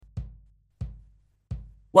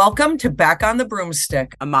Welcome to Back on the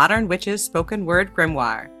Broomstick, a modern witch's spoken word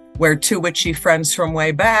grimoire, where two witchy friends from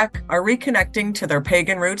way back are reconnecting to their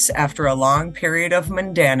pagan roots after a long period of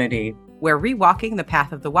mundanity. We're rewalking the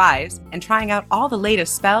path of the wise and trying out all the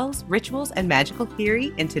latest spells, rituals, and magical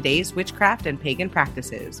theory in today's witchcraft and pagan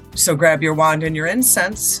practices. So grab your wand and your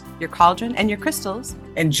incense, your cauldron and your crystals,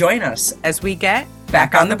 and join us as we get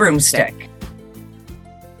Back on the Broomstick.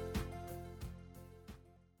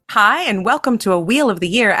 Hi, and welcome to a Wheel of the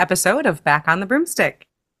Year episode of Back on the Broomstick.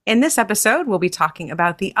 In this episode, we'll be talking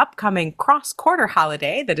about the upcoming cross-quarter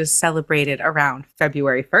holiday that is celebrated around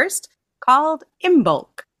February 1st, called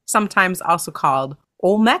Imbolc, sometimes also called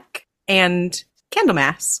Olmec and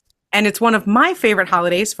Candlemas. And it's one of my favorite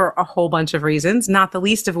holidays for a whole bunch of reasons, not the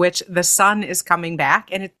least of which the sun is coming back,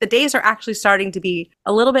 and the days are actually starting to be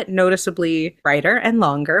a little bit noticeably brighter and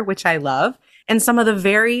longer, which I love. And some of the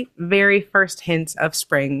very, very first hints of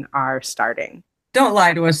spring are starting. Don't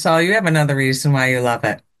lie to us, Saul. You have another reason why you love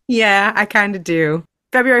it. Yeah, I kind of do.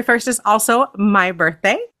 February 1st is also my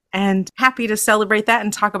birthday, and happy to celebrate that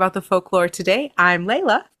and talk about the folklore today. I'm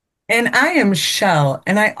Layla. And I am Shell.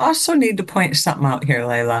 And I also need to point something out here,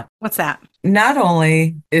 Layla. What's that? Not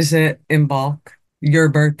only is it Imbolc, your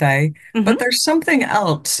birthday, but there's something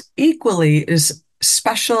else equally as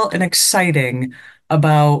special and exciting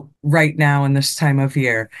about right now in this time of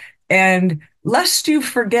year. And lest you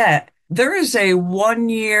forget, there is a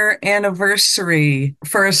 1-year anniversary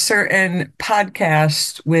for a certain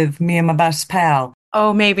podcast with me and my best pal.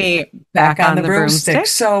 Oh, maybe Back on the Broomstick.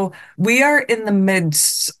 So we are in the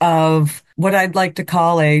midst of what I'd like to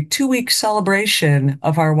call a 2-week celebration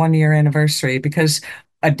of our 1-year anniversary, because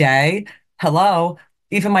a day, hello,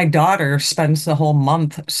 even my daughter spends the whole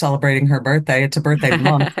month celebrating her birthday. It's a birthday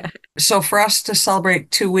month. So for us to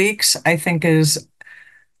celebrate 2 weeks, I think is,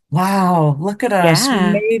 wow, look at us.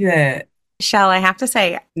 Yeah. We made it. Shell, I have to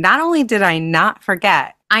say, not only did I not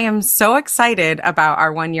forget, I am so excited about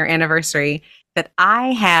our 1-year anniversary that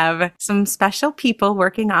I have some special people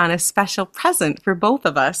working on a special present for both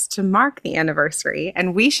of us to mark the anniversary.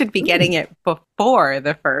 And we should be getting it before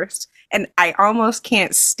the 1st. And I almost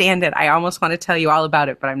can't stand it. I almost want to tell you all about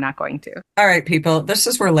it, but I'm not going to. All right, people. This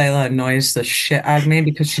is where Layla annoys the shit out of me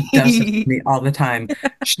because she does it to me all the time.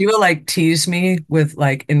 She will tease me with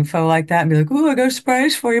info like that and be like, "Oh, I got a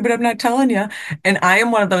surprise for you, but I'm not telling you." And I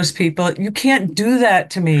am one of those people. You can't do that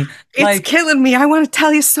to me. It's killing me. I want to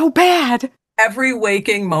tell you so bad. Every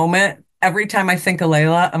waking moment, every time I think of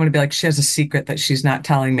Layla, I'm going to be like, she has a secret that she's not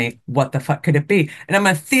telling me. What the fuck could it be? And I'm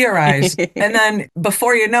going to theorize. And then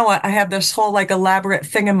before you know it, I have this whole elaborate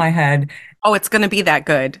thing in my head. Oh, it's going to be that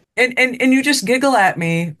good. And you just giggle at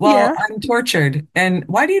me while I'm tortured. And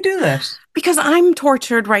why do you do this? Because I'm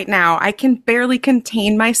tortured right now. I can barely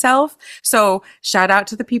contain myself. So shout out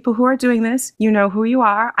to the people who are doing this. You know who you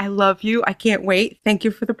are. I love you. I can't wait. Thank you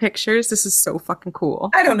for the pictures. This is so fucking cool.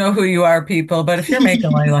 I don't know who you are, people, but if you're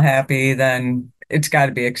making Layla happy, then it's got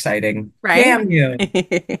to be exciting. Right? Damn you.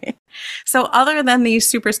 So other than the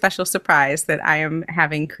super special surprise that I am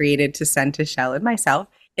having created to send to Shell and myself,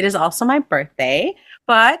 it is also my birthday.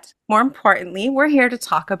 But more importantly, we're here to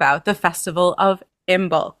talk about the festival of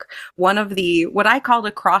Imbolc, one of what I call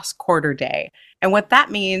the cross-quarter day. And what that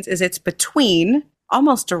means is it's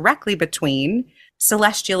almost directly between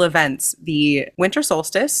celestial events, the winter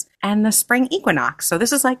solstice and the spring equinox. So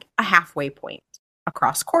this is like a halfway point, a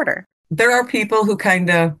cross-quarter. There are people who kind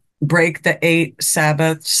of break the 8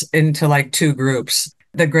 Sabbaths into 2 groups,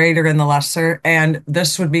 the greater and the lesser. And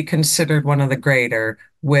this would be considered one of the greater,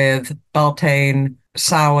 with Beltane,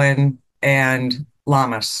 Samhain, and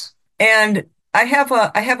Lammas. And I have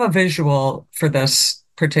a visual for this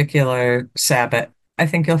particular Sabbath. I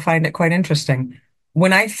think you'll find it quite interesting.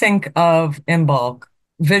 When I think of Imbolc,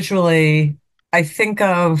 visually, I think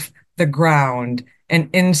of the ground, and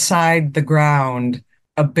inside the ground,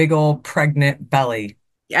 a big old pregnant belly.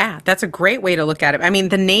 Yeah, that's a great way to look at it. I mean,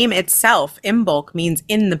 the name itself, Imbolc, means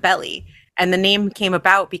in the belly. And the name came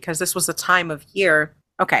about because this was a time of year.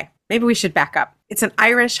 Okay, maybe we should back up. It's an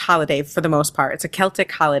Irish holiday for the most part. It's a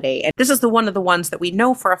Celtic holiday. And this is one of the ones that we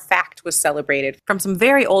know for a fact was celebrated from some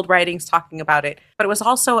very old writings talking about it. But it was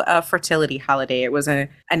also a fertility holiday. It was an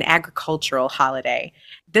agricultural holiday.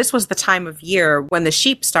 This was the time of year when the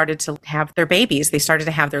sheep started to have their babies. They started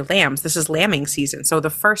to have their lambs. This is lambing season. So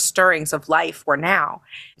the first stirrings of life were now.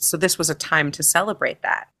 So this was a time to celebrate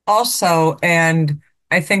that. Also, and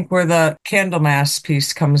I think where the Candlemas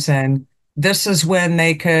piece comes in, this is when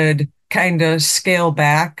they could kind of scale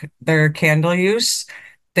back their candle use.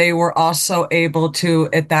 They were also able to,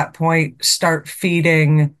 at that point, start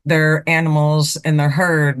feeding their animals and their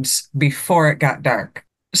herds before it got dark.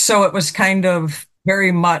 So it was kind of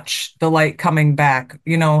very much the light coming back.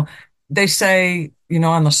 They say,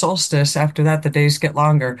 on the solstice, after that, the days get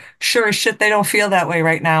longer. Sure as shit, they don't feel that way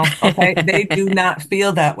right now. Okay. They do not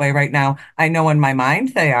feel that way right now. I know in my mind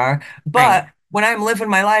they are, Right. but when I'm living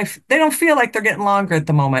my life, they don't feel like they're getting longer at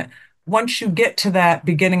the moment. Once you get to that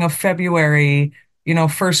beginning of February,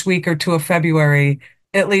 first week or two of February,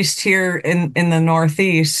 at least here in the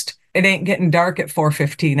Northeast, it ain't getting dark at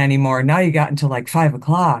 4:15 anymore. Now you got until like 5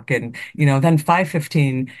 o'clock, and then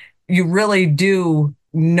 5:15, you really do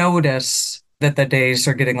notice that the days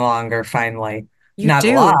are getting longer finally. You Not a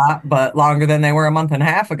do. lot, but longer than they were a month and a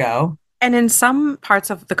half ago. And in some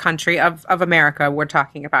parts of the country, of America, we're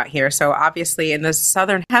talking about here. So obviously in the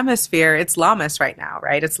southern hemisphere, it's Lammas right now,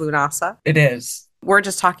 right? It's Lunasa. It is. We're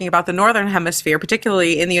just talking about the northern hemisphere,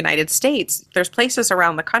 particularly in the United States. There's places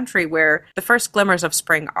around the country where the first glimmers of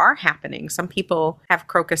spring are happening. Some people have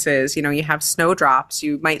crocuses, you have snowdrops,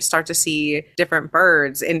 you might start to see different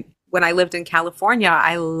birds. And when I lived in California,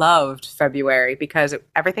 I loved February because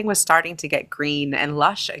everything was starting to get green and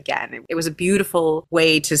lush again. It was a beautiful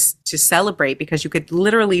way to celebrate because you could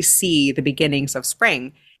literally see the beginnings of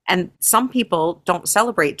spring. And some people don't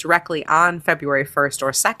celebrate directly on February 1st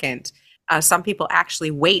or 2nd. Some people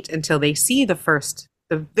actually wait until they see the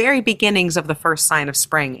very beginnings of the first sign of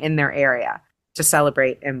spring in their area to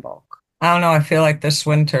celebrate Imbolc. I don't know. I feel like this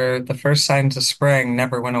winter, the first signs of spring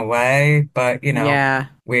never went away, but Yeah.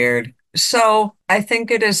 weird. So I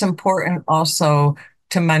think it is important also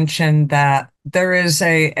to mention that there is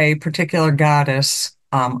a particular goddess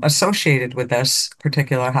associated with this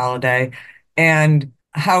particular holiday and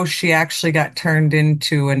how she actually got turned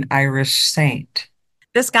into an Irish saint.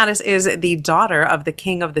 This goddess is the daughter of the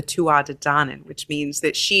king of the Tuatha De Danann, which means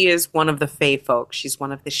that she is one of the Fae folk. She's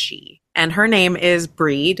one of the She. And her name is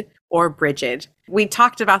Breed or Bridget. We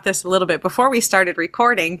talked about this a little bit before we started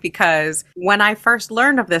recording because when I first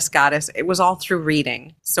learned of this goddess, it was all through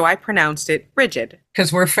reading. So I pronounced it Bridget.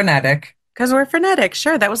 Because we're phonetic. Because we're phonetic.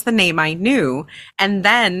 Sure, that was the name I knew. And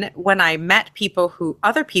then when I met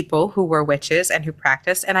other people who were witches and who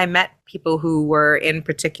practiced, and I met people who were in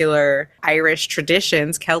particular Irish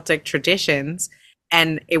traditions, Celtic traditions,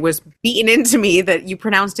 and it was beaten into me that you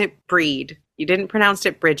pronounced it Breed. You didn't pronounce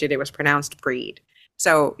it Bridget, it was pronounced Breed.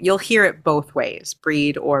 So you'll hear it both ways,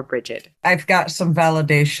 Breed or Bridget. I've got some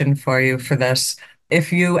validation for you for this.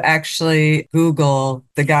 If you actually Google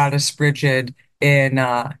the goddess Bridget in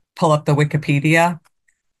pull up the Wikipedia,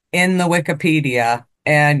 in the Wikipedia,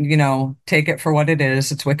 and take it for what it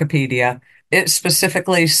is, it's Wikipedia. It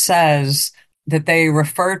specifically says that they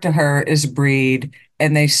refer to her as Breed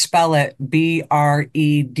and they spell it Brede.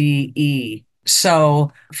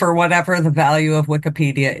 So for whatever the value of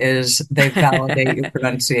Wikipedia is, they validate your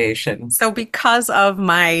pronunciation. So because of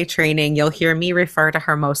my training, you'll hear me refer to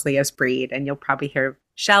her mostly as Breed, and you'll probably hear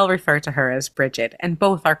Shell refer to her as Bridget, and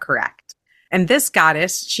both are correct. And this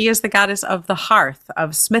goddess, she is the goddess of the hearth, of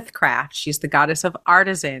smithcraft. She's the goddess of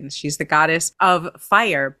artisans. She's the goddess of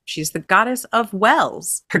fire. She's the goddess of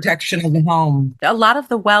wells. Protection of the home. A lot of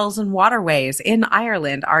the wells and waterways in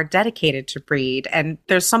Ireland are dedicated to Breed. And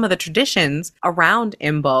there's some of the traditions around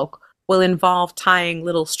Imbolc will involve tying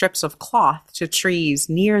little strips of cloth to trees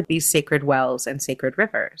near these sacred wells and sacred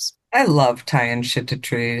rivers. I love tying shit to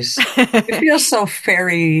trees. It feels so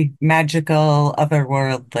fairy, magical,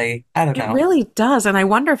 otherworldly. I don't It know. really does. And I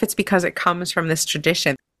wonder if it's because it comes from this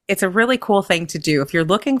tradition. It's a really cool thing to do. If you're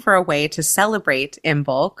looking for a way to celebrate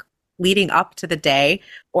Imbolc leading up to the day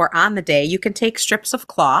or on the day, you can take strips of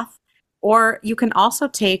cloth, or you can also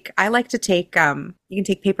I like to take, you can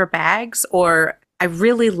take paper bags, or I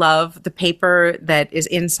really love the paper that is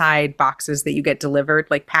inside boxes that you get delivered,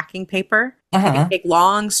 like packing paper. You can take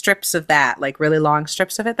long strips of that, like really long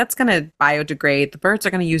strips of it. That's going to biodegrade. The birds are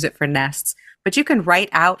going to use it for nests. But you can write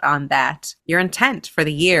out on that your intent for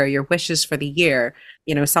the year, your wishes for the year,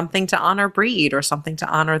 something to honor Breed or something to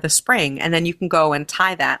honor the spring. And then you can go and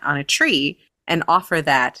tie that on a tree and offer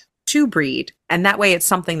that to Breed. And that way it's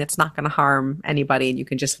something that's not going to harm anybody and you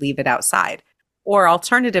can just leave it outside. Or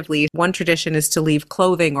alternatively, one tradition is to leave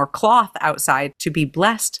clothing or cloth outside to be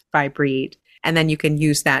blessed by Breed. And then you can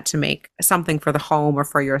use that to make something for the home or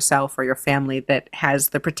for yourself or your family that has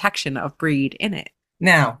the protection of Breed in it.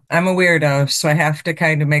 Now, I'm a weirdo, so I have to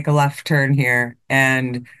kind of make a left turn here.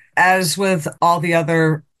 And as with all the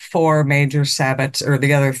other four major Sabbats or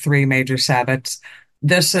the other three major Sabbats,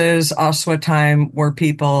 this is also a time where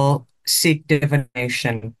people seek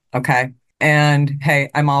divination. Okay. And hey,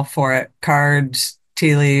 I'm all for it. Cards,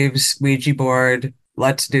 tea leaves, Ouija board,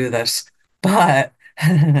 let's do this. But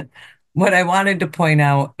what I wanted to point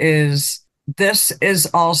out is this is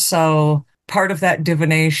also part of that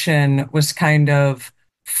divination was kind of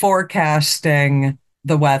forecasting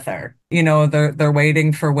the weather. They're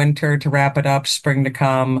waiting for winter to wrap it up, spring to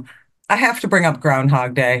come. I have to bring up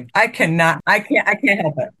Groundhog Day. I can't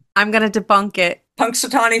help it. I'm going to debunk it.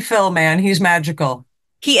 Punxsutawney Phil, man, he's magical.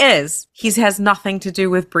 He is. He has nothing to do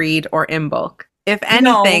with breed or Imbolc. If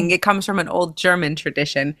anything, No, it comes from an old German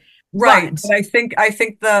tradition. right, But but I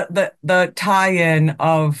think the tie-in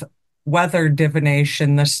of weather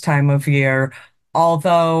divination this time of year,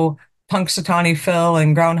 although Punxsutawney Phil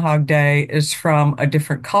and Groundhog Day is from a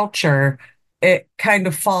different culture, it kind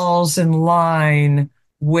of falls in line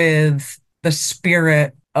with the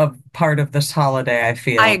spirit of part of this holiday, I I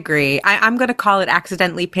feel. agree. I'm going to call it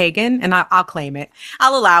accidentally pagan, and I'll claim it.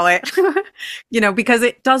 I'll allow it. Because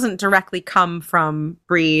it doesn't directly come from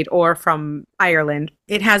breed or from Ireland.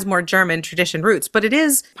 It has more German tradition roots, but it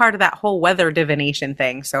is part of that whole weather divination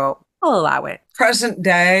thing. So I'll allow it. Present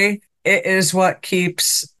day, it is what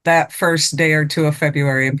keeps that first day or two of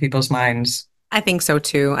February in people's minds. I think so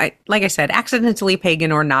too. Like I said, accidentally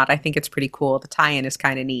pagan or not, I think it's pretty cool. The tie-in is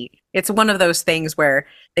kind of neat. It's one of those things where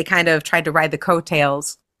they kind of tried to ride the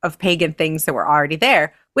coattails of pagan things that were already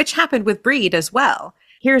there, which happened with Breed as well.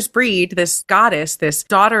 Here's Breed, this goddess, this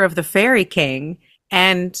daughter of the fairy king,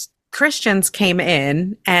 and Christians came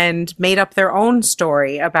in and made up their own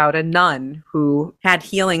story about a nun who had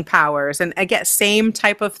healing powers. And I guess same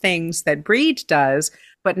type of things that Breed does,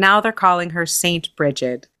 but now they're calling her Saint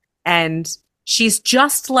Bridget. And she's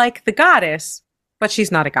just like the goddess, but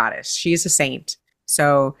she's not a goddess. She's a saint.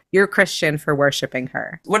 So you're Christian for worshiping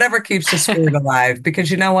her. Whatever keeps the spirit alive, because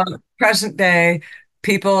you know what? Present day,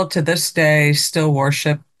 people to this day still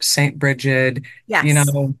worship Saint Bridget, you Yes.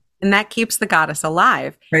 know, And that keeps the goddess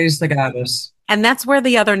alive. praise the goddess. And that's where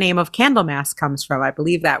the other name of Candlemas comes from. I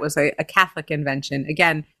believe that was a Catholic invention,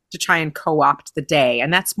 again, to try and co opt the day.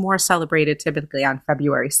 And that's more celebrated typically on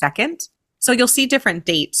February 2nd. So you'll see different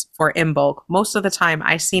dates for Imbolc. Most of the time,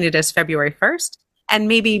 I've seen it as February 1st. And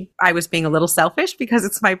maybe I was being a little selfish because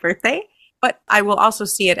it's my birthday. But I will also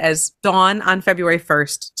see it as dawn on February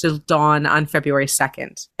 1st to dawn on February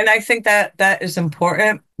 2nd. And I think that that is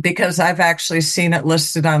important because I've actually seen it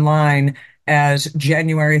listed online as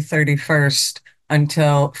January 31st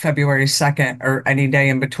until February 2nd or any day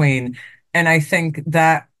in between. And I think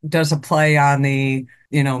that does a play on the,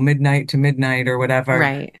 midnight to midnight or whatever.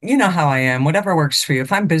 Right. You know how I am, whatever works for you.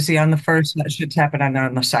 If I'm busy on the first, that should happen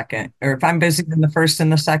on the second. Or if I'm busy on the first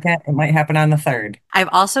and the second, it might happen on the third. I've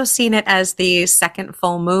also seen it as the second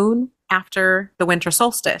full moon after the winter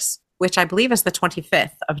solstice, which I believe is the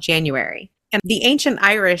 25th of January. And the ancient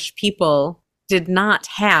Irish people did not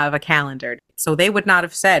have a calendar. So they would not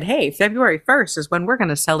have said, hey, February 1st is when we're going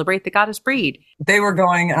to celebrate the goddess Breed. They were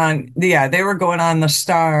going on, they were going on the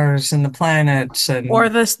stars and the planets and Or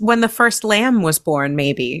when the first lamb was born,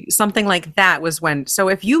 maybe. Something like that was when. So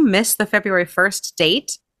if you miss the February 1st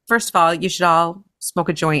date, first of all, you should all smoke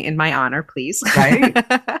a joint in my honor, please. right.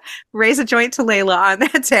 Raise a joint to Layla on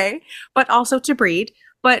that day, but also to Breed.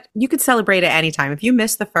 But you could celebrate at any time. If you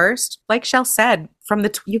miss the first, like Shell said,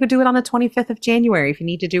 you could do it on the 25th of January if you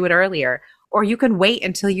need to do it earlier. Or you can wait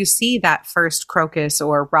until you see that first crocus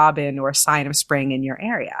or robin or sign of spring in your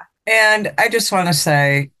area. And I just want to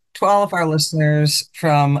say to all of our listeners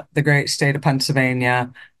from the great state of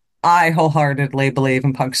Pennsylvania, I wholeheartedly believe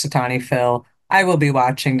in Punxsutawney Phil. I will be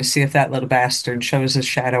watching to see if that little bastard shows his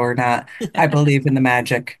shadow or not. I believe in the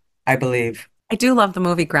magic. I believe. I do love the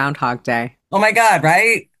movie Groundhog Day. Oh my God,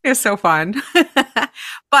 right? It's so fun.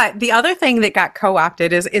 But the other thing that got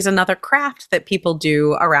co-opted is another craft that people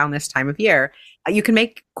do around this time of year. You can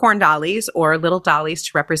make corn dollies or little dollies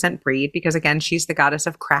to represent Breed because, again, she's the goddess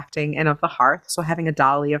of crafting and of the hearth. So having a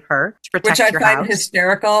dolly of her to protect Which I your find house.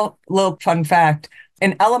 hysterical. Little fun fact.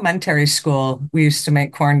 In elementary school, we used to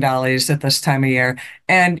make corn dollies at this time of year.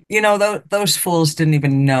 And, those fools didn't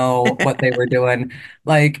even know what they were doing,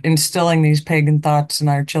 like instilling these pagan thoughts in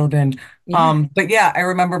our children. Yeah. But yeah, I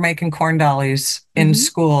remember making corn dollies in Mhm.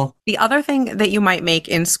 school. The other thing that you might make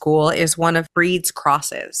in school is one of Breed's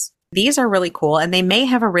crosses. These are really cool, and they may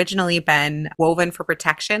have originally been woven for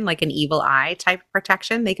protection, like an evil eye type of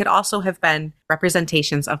protection. They could also have been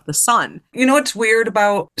representations of the sun. You know what's weird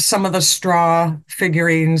about some of the straw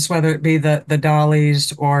figurines, whether it be the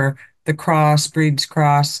dollies or the cross, Breed's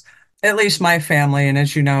cross, at least my family, and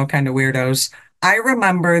as you know, kind of weirdos. I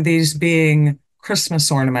remember these being Christmas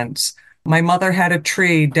ornaments. My mother had a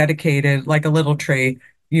tree dedicated, like a little tree.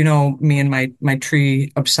 Me and my tree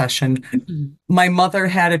obsession. Mhm. My mother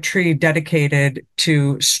had a tree dedicated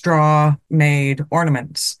to straw made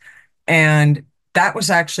ornaments. And that was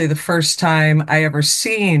actually the first time I ever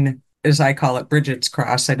seen as I call it, Bridget's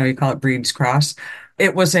cross. I know you call it Breed's cross.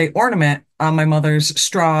 It was a ornament on my mother's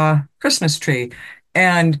straw Christmas tree.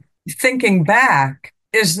 And thinking back,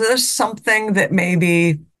 is this something that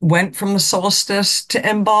maybe went from the solstice to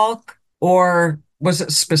Imbolc, or was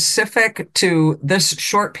it specific to this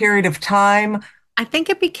short period of time? I think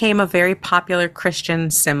it became a very popular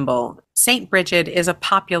Christian symbol. Saint Bridget is a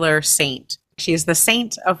popular saint. She is the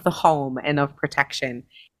saint of the home and of protection.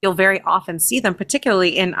 You'll very often see them,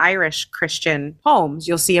 particularly in Irish Christian homes.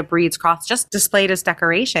 You'll see a Breed's cross just displayed as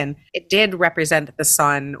decoration. It did represent the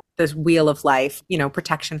sun, the wheel of life,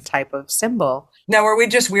 protection type of symbol. Now, were we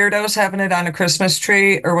just weirdos having it on a Christmas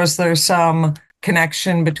tree, or was there some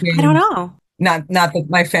connection I don't between, know. not that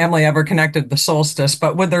my family ever connected the solstice,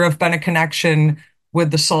 but would there have been a connection with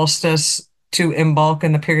the solstice to Imbolc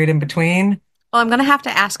in the period in between? Well, I'm going to have to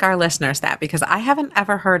ask our listeners that because I haven't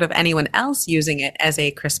ever heard of anyone else using it as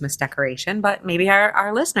a Christmas decoration, but maybe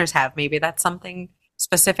our listeners have. Maybe that's something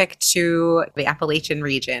specific to the Appalachian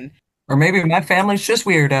region. Or maybe my family's just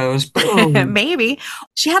weirdos. Boom. Maybe.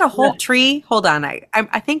 She had a whole tree. Hold on.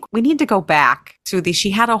 I think we need to go back to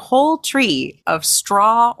she had a whole tree of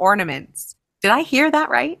straw ornaments. Did I hear that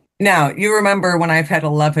right? Now, you remember when I've had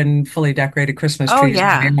 11 fully decorated Christmas Oh, trees in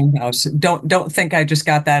yeah. my own house. Don't think I just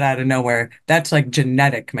got that out of nowhere. That's like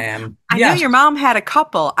genetic, man. I knew Yes. your mom had a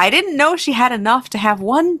couple. I didn't know she had enough to have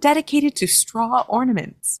one dedicated to straw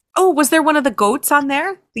ornaments. Oh, was there one of the goats on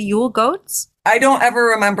there? The Yule goats? I don't ever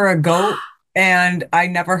remember a goat, and I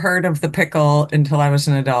never heard of the pickle until I was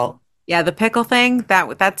an adult. Yeah, the pickle thing,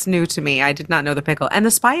 that's new to me. I did not know the pickle and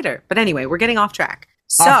the spider. But anyway, we're getting off track.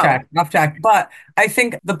 Off So, track, off track. But I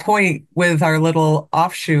think the point with our little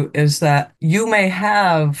offshoot is that you may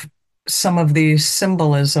have some of these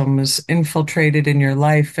symbolisms infiltrated in your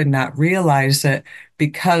life and not realize it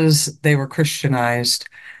because they were Christianized.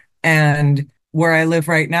 And where I live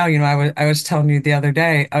right now, I was telling you the other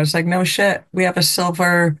day, I was like, no shit, we have a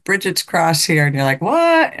silver Bridget's cross here. And you're like,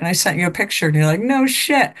 what? And I sent you a picture and you're like, no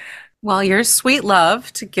shit. well, you're sweet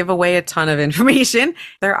love to give away a ton of information.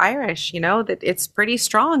 They're Irish, that it's pretty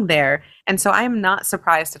strong there. And so I am not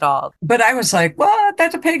surprised at all. But I was like, what?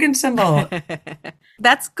 That's a pagan symbol.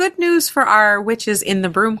 That's good news for our witches in the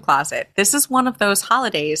broom closet. This is one of those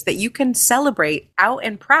holidays that you can celebrate out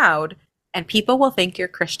and proud, and people will think you're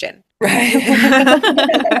Christian.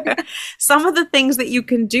 Right. Some of the things that you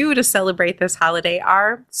can do to celebrate this holiday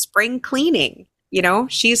are spring cleaning.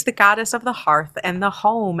 She's the goddess of the hearth and the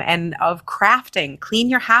home and of crafting. Clean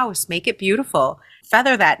your house, make it beautiful,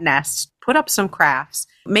 feather that nest, put up some crafts,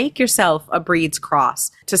 make yourself a Breed's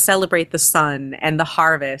cross to celebrate the sun and the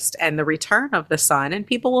harvest and the return of the sun, and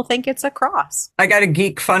people will think it's a cross. I got a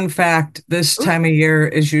geek fun fact. This Ooh. time of year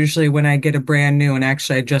is usually when I get a brand new, and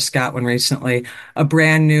actually I just got one recently, a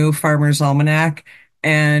brand new Farmer's Almanac.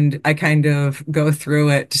 And I kind of go through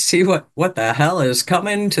it to see what the hell is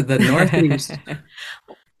coming to the Northeast. And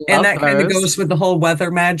Love that kind of those. goes with the whole weather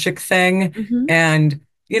magic thing. Mhm. And,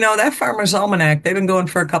 that Farmer's Almanac, they've been going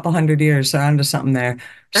for a couple hundred years. They're onto something there.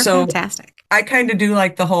 They're So fantastic. I kind of do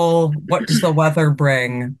like the whole what does the weather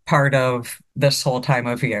bring part of this whole time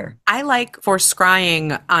of year. I like for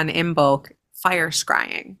scrying on Imbolc, fire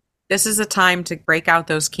scrying. This is a time to break out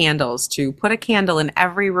those candles, to put a candle in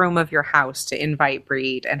every room of your house to invite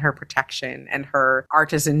Breed and her protection and her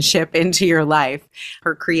artisanship into your life,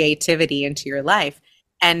 her creativity into your life.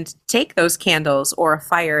 And take those candles or a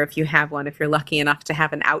fire if you have one, if you're lucky enough to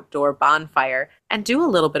have an outdoor bonfire, and do a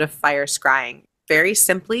little bit of fire scrying. Very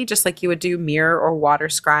simply, just like you would do mirror or water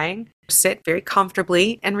scrying. Sit very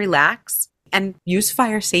comfortably and relax and use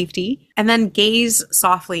fire safety, and then gaze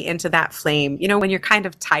softly into that flame. When you're kind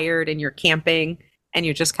of tired and you're camping and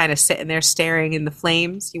you're just kind of sitting there staring in the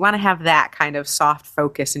flames, you want to have that kind of soft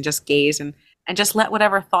focus and just gaze and just let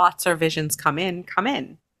whatever thoughts or visions come in, come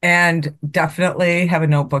in. And definitely have a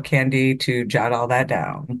notebook handy to jot all that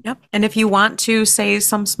down. Yep. And if you want to say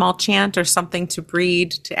some small chant or something to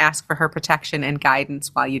Breed to ask for her protection and guidance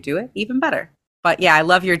while you do it, even better. But yeah, I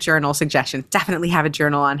love your journal suggestion. Definitely have a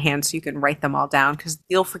journal on hand so you can write them all down because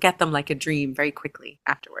you'll forget them like a dream very quickly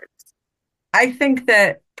afterwards. I think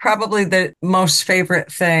that probably the most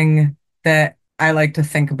favorite thing that I like to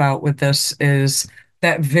think about with this is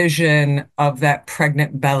that vision of that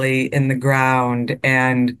pregnant belly in the ground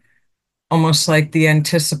and almost like the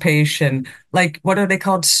anticipation, like what are they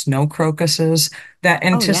called? Snow crocuses, that Oh,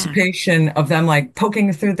 yeah. anticipation of them like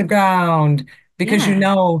poking through the ground because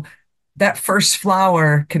Yeah. that first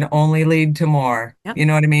flower can only lead to more. Yep. You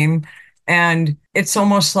know what I mean? And it's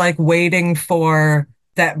almost like waiting for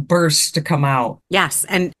that burst to come out. Yes,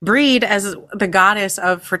 and breed as the goddess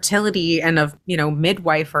of fertility and of,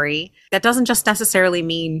 midwifery, that doesn't just necessarily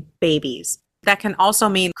mean babies. That can also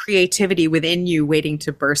mean creativity within you waiting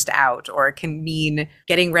to burst out, or it can mean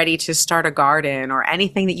getting ready to start a garden or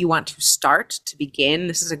anything that you want to start to begin.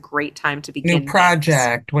 This is a great time to New begin things.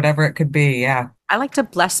 project, whatever it could be. Yeah. I like to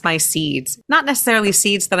bless my seeds, not necessarily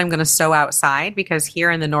seeds that I'm going to sow outside, because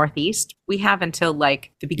here in the Northeast, we have until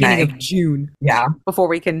like the beginning May. of June Yeah. before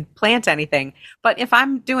we can plant anything. But if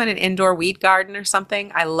I'm doing an indoor weed garden or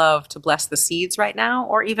something, I love to bless the seeds right now,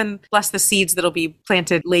 or even bless the seeds that'll be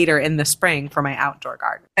planted later in the spring for my outdoor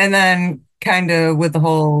garden. And then kind of with the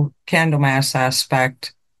whole Candlemas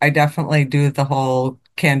aspect, I definitely do the whole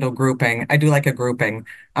candle grouping. I do like a grouping.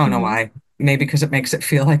 I don't know Mhm. why. Maybe because it makes it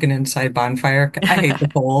feel like an inside bonfire. I hate the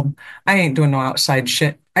cold. I ain't doing no outside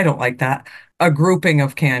shit. I don't like that. A grouping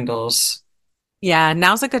of candles. Yeah,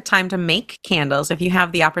 now's a good time to make candles if you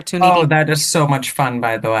have the Oh, opportunity. that is so much fun,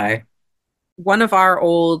 by the way. One of our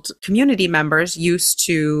old community members used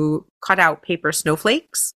to cut out paper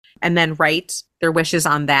snowflakes and then write their wishes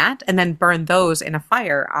on that and then burn those in a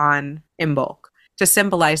fire on Imbolc to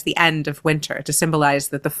symbolize the end of winter, to symbolize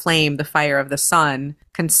that the flame, the fire of the sun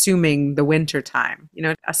consuming the winter time,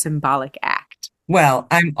 a symbolic act. Well,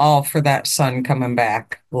 I'm all for that sun coming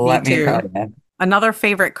back. Me Let me tell too. you. Another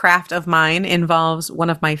favorite craft of mine involves one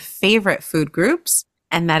of my favorite food groups,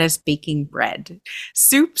 and that is baking bread.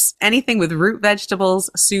 Soups, anything with root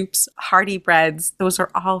vegetables, soups, hearty breads, those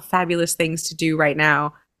are all fabulous things to do right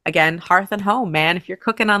now. Again, hearth and home, man. If you're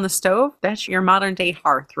cooking on the stove, that's your modern day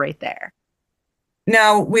hearth right there.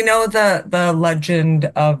 Now we know the legend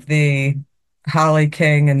of the Holly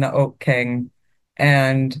King and the Oak King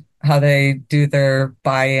and how they do their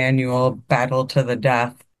biannual battle to the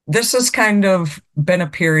death. This has kind of been a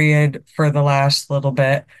period for the last little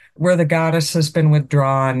bit where the goddess has been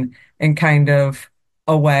withdrawn and kind of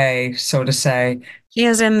away, so to say. She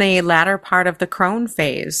is in the latter part of the crone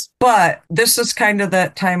phase. But this is kind of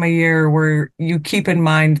that time of year where you keep in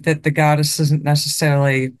mind that the goddess isn't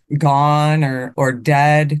necessarily gone or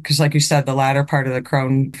dead, because like you said, the latter part of the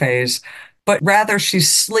crone phase, but rather she's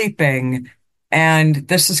sleeping. And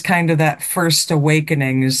this is kind of that first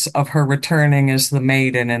awakenings of her returning as the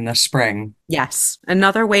maiden in the spring. Yes.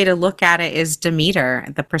 Another way to look at it is Demeter,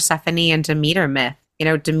 the Persephone and Demeter myth.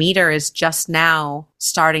 Demeter is just now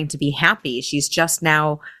starting to be happy. She's just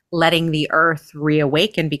now letting the earth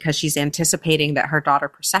reawaken because she's anticipating that her daughter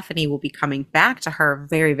Persephone will be coming back to her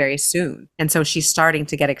very, very soon. And so she's starting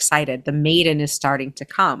to get excited. The maiden is starting to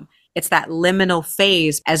come. It's that liminal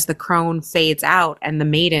phase as the crone fades out and the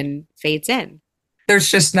maiden fades in. There's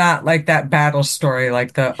just not like that battle story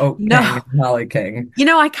like the Oak King No, and Holly King.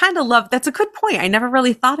 I kind of love that's a good point. I never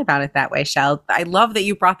really thought about it that way, Shell. I love that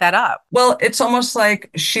you brought that up. Well, it's almost like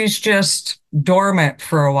she's just dormant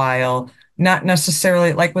for a while, not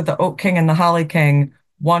necessarily like with the Oak King and the Holly King,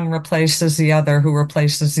 one replaces the other, who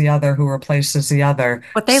replaces the other, who replaces the other.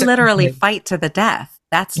 But they literally Cyclically. fight to the death.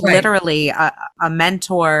 That's Right. literally a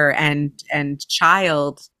mentor and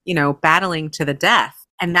child, battling to the death.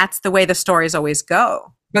 And that's the way the stories always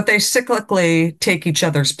go. But they cyclically take each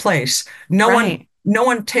other's place. Right. No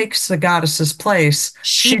one takes the goddess's place.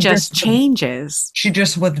 She just changes. She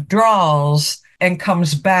just withdraws and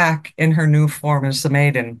comes back in her new form as the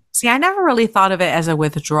maiden. See, I never really thought of it as a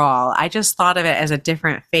withdrawal. I just thought of it as a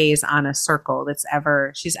different phase on a circle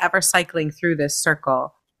she's ever cycling through this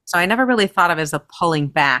circle. So I never really thought of it as a pulling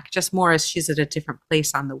back, just more as she's at a different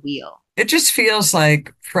place on the wheel. It just feels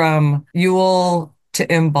like from Yule to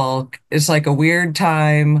Imbolc is like a weird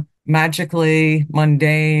time, magically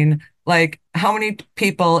mundane. Like, how many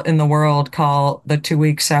people in the world call the 2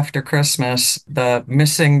 weeks after Christmas the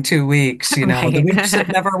missing 2 weeks, the weeks that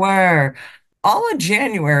Right. never were? All of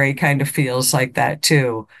January kind of feels like that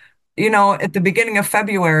too. At the beginning of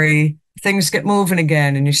February, things get moving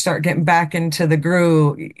again and you start getting back into the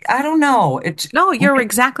groove. I don't know. It's No, you're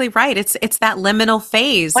exactly right. It's that liminal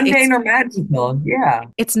phase. mundane or magical. Yeah.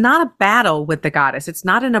 It's not a battle with the goddess. It's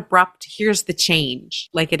not an abrupt, here's the change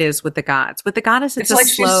like it is with the gods. With the goddess, it's It's a like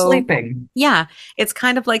she's slow, sleeping. yeah, it's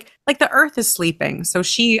kind of like the earth is sleeping. So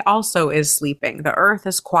she also is sleeping. The earth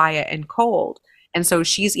is quiet and cold. And so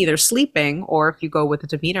she's either sleeping, or if you go with the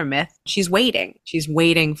Demeter myth, she's waiting. She's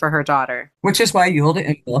waiting for her daughter. Which is why Yule to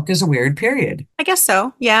Imbolc is a weird period. I guess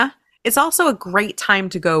so. Yeah. It's also a great time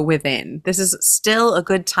to go within. This is still a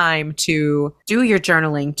good time to do your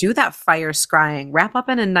journaling, do that fire scrying, wrap up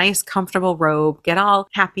in a nice, comfortable robe, get all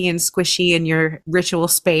happy and squishy in your ritual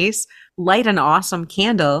space, light an awesome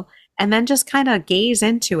candle, and then just kind of gaze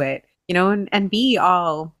into it. and be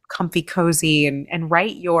all comfy cozy and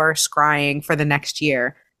write your scrying for the next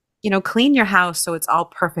year. Clean your house so it's all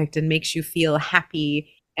perfect and makes you feel happy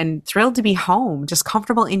and thrilled to be home, just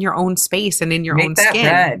comfortable in your own space and in your Make own that skin.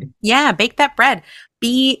 bread. Yeah, bake that bread.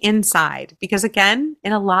 Be inside because again,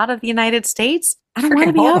 in a lot of the United States, I don't want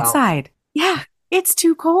to Freaking be cold out. outside. Yeah, it's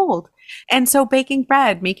too cold. And so baking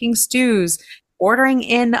bread, making stews, ordering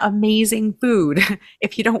in amazing food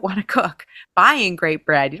if you don't want to cook, buying great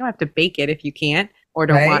bread. You don't have to bake it if you can't or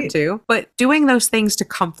don't want Right? to, but doing those things to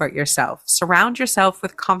comfort yourself. Surround yourself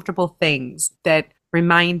with comfortable things that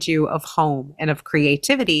remind you of home and of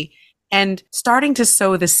creativity and starting to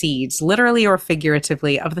sow the seeds, literally or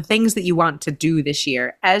figuratively, of the things that you want to do this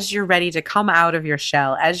year as you're ready to come out of your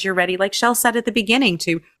shell, as you're ready, like Shell said at the beginning,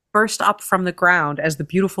 to burst up from the ground as the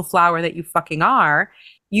beautiful flower that you fucking are.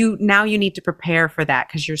 You need to prepare for that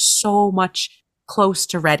because you're so much close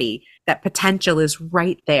to ready. That potential is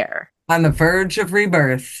right there On the verge of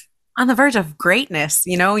rebirth. on the verge of greatness.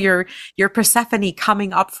 Your Persephone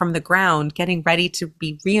coming up from the ground, getting ready to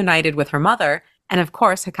be reunited with her mother. And of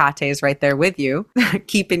course, Hecate is right there with you,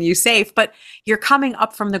 keeping you safe. But you're coming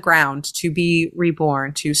up from the ground to be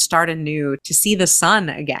reborn, to start anew, to see the sun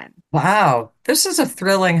again. Wow. This is a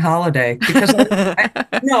thrilling holiday because I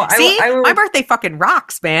no, See, I my birthday fucking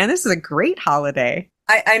rocks, man. This is a great holiday.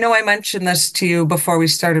 I know I mentioned this to you before we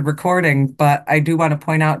started recording, but I do want to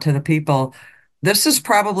point out to the people, this is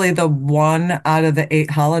probably the one out of the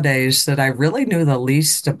 8 holidays that I really knew the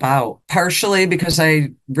least about. Partially because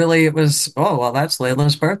it was, oh, well, that's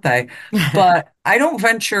Layla's birthday. But I don't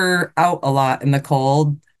venture out a lot in the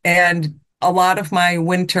cold. And a lot of my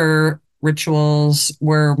winter rituals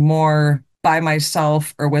were more by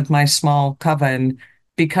myself or with my small coven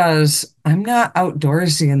because I'm not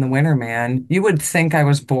outdoorsy in the winter, man. You would think I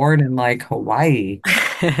was born in like Hawaii.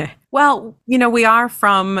 Well, we are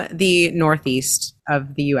from the northeast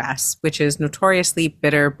of the US, which is notoriously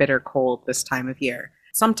bitter, bitter cold this time of year.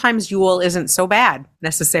 Sometimes Yule isn't so bad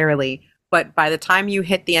necessarily, but by the time you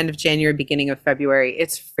hit the end of January, beginning of February,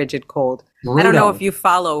 it's frigid cold. I don't know if Brutal. you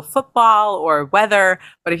follow football or weather,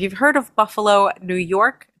 but if you've heard of Buffalo, New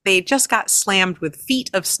York, they just got slammed with feet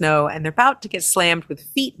of snow and they're about to get slammed with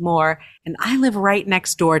feet more. And I live right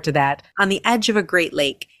next door to that on the edge of a Great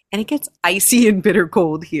Lake. And it gets icy and bitter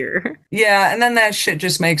cold here. Yeah, and then that shit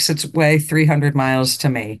just makes its way 300 miles to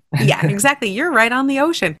me. Yeah, exactly. You're right on the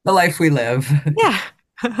ocean. The life we live. Yeah.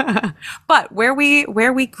 But where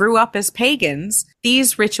we grew up as pagans,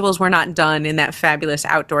 these rituals were not done in that fabulous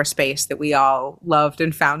outdoor space that we all loved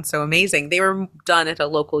and found so amazing. They were done at a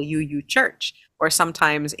local UU church or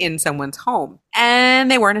sometimes in someone's home. And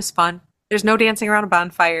they weren't as fun. There's no dancing around a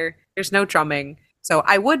bonfire. There's no drumming. So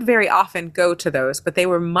I would very often go to those, but they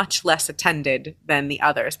were much less attended than the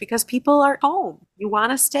others because people are home. You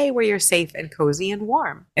want to stay where you're safe and cozy and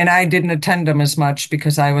warm. And I didn't attend them as much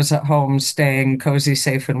because I was at home staying cozy,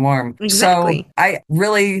 safe, and warm. So Exactly. I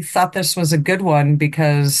really thought this was a good one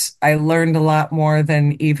because I learned a lot more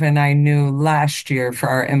than even I knew last year for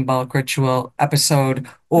our Imbolc ritual episode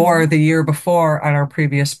or Mhm. the year before on our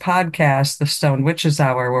previous podcast, the Stone Witches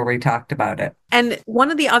Hour, where we talked about it. And one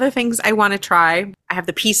of the other things I want to try, I have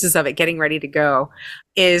the pieces of it getting ready to go,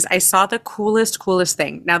 is I saw the coolest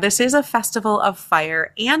thing. Now, this is a festival of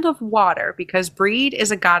fire and of water because Breed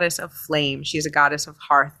is a goddess of flame. She's a goddess of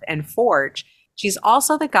hearth and forge. She's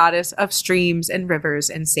also the goddess of streams and rivers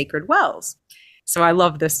and sacred wells. So I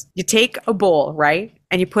love this. You take a bowl, right?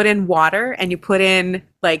 And you put in water and you put in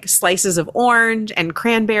like slices of orange and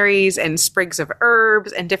cranberries and sprigs of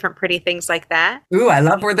herbs and different pretty things like that, Ooh, I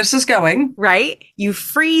love where this is going. right? You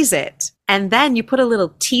freeze it and then you put a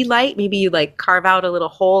little tea light. Maybe you like carve out a little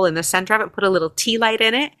hole in the center of it, put a little tea light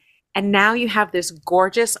in it. And now you have this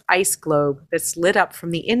gorgeous ice globe that's lit up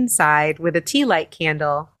from the inside with a tea light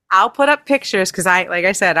candle. I'll put up pictures because like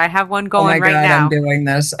I said, I have one Oh my going right God, I'm now. doing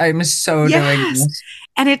this. I'm so doing Yes. this.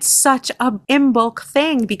 And it's such a Imbolc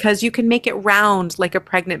thing because you can make it round like a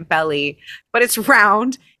pregnant belly, but it's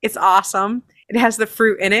round. It's awesome. It has the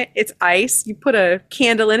fruit in it. It's ice. You put a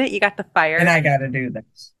candle in it. You got the And fire. I got to do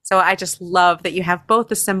this. So I just love that you have both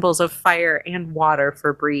the symbols of fire and water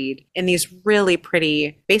for Breed in these really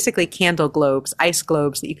pretty, basically candle globes, ice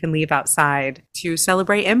globes that you can leave outside to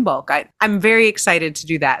celebrate Imbolc. I'm very excited to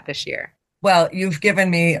do that this year. Well, you've given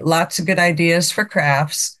me lots of good ideas for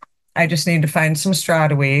crafts. I just need to find some straw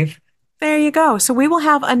to weave. There you go. So we will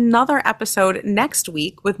have another episode next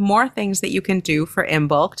week with more things that you can do for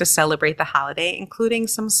Imbolc to celebrate the holiday, including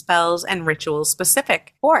some spells and rituals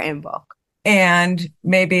specific for Imbolc. And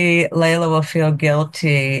maybe Layla will feel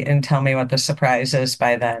guilty and tell me what the surprise is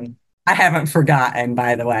by then. I haven't forgotten,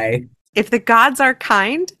 by the way. If the gods are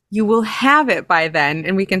kind, you will have it by then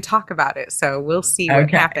and we can talk about it. So we'll see what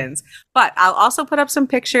happens. But I'll also put up some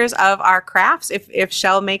pictures of our crafts if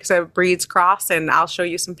Shell makes a Breed's Cross, and I'll show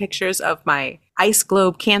you some pictures of my ice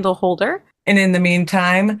globe candle holder. And in the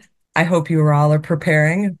meantime, I hope you all are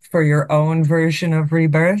preparing for your own version of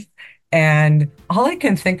rebirth. And all I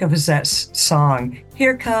can think of is that song,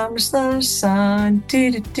 Here Comes the Sun,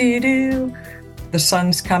 do-do-do-do. The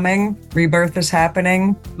sun's coming, rebirth is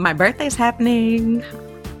happening. My birthday's happening.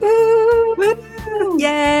 Woo! Woo!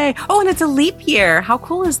 Yay! Oh, and it's a leap year. How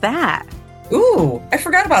cool is that? Ooh, I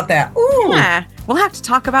forgot about that. Ooh. Yeah, we'll have to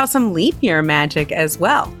talk about some leap year magic as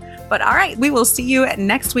well. But all right, we will see you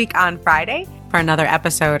next week on Friday for another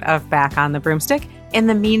episode of Back on the Broomstick. In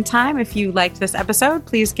the meantime, if you liked this episode,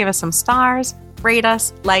 please give us some stars, rate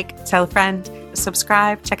us, like, tell a friend,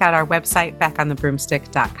 subscribe, check out our website,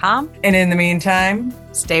 backonthebroomstick.com. And in the meantime,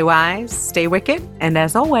 stay wise, stay wicked, and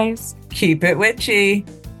as always, keep it witchy.